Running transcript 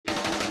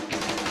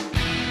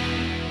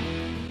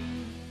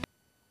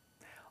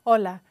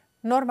Hola,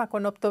 Norma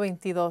con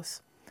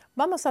Opto22.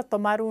 Vamos a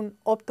tomar un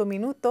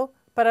optominuto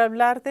para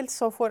hablar del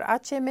software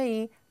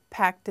HMI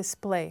Pack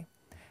Display.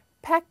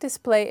 Pack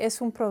Display es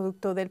un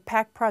producto del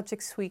Pack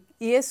Project Suite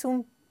y es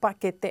un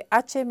paquete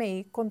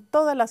HMI con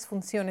todas las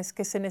funciones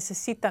que se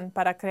necesitan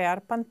para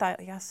crear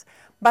pantallas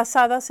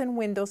basadas en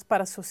Windows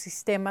para su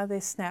sistema de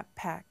Snap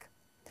Pack.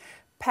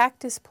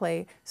 Pack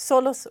Display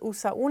solo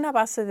usa una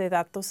base de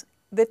datos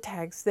de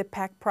tags de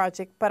Pack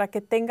Project para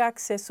que tenga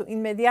acceso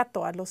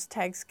inmediato a los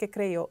tags que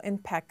creó en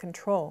Pack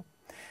Control.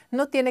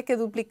 No tiene que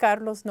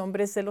duplicar los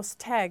nombres de los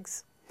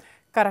tags.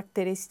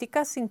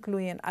 Características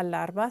incluyen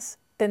alarmas,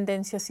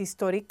 tendencias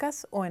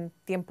históricas o en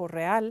tiempo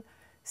real,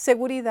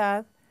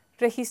 seguridad,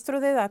 registro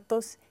de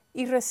datos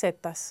y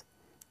recetas.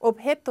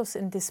 Objetos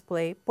en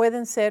display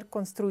pueden ser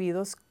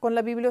construidos con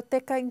la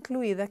biblioteca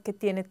incluida que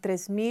tiene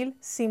 3000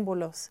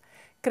 símbolos,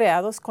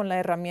 creados con la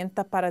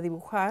herramienta para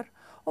dibujar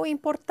o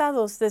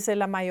importados desde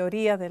la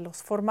mayoría de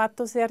los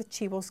formatos de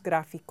archivos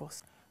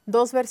gráficos.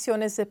 Dos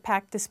versiones de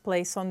Pack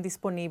Display son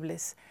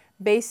disponibles,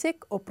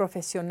 Basic o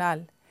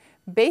Profesional.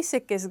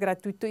 Basic es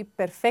gratuito y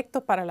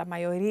perfecto para la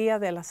mayoría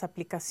de las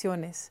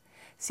aplicaciones.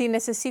 Si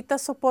necesita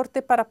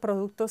soporte para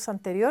productos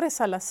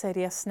anteriores a la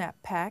serie Snap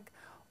Pack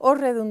o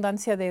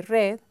redundancia de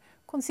red,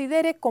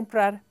 considere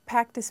comprar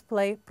Pack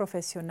Display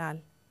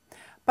Profesional.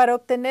 Para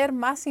obtener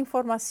más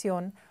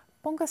información,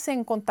 póngase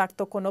en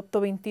contacto con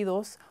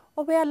Opto22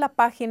 o vea la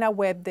página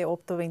web de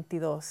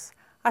Opto22.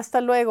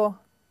 Hasta luego.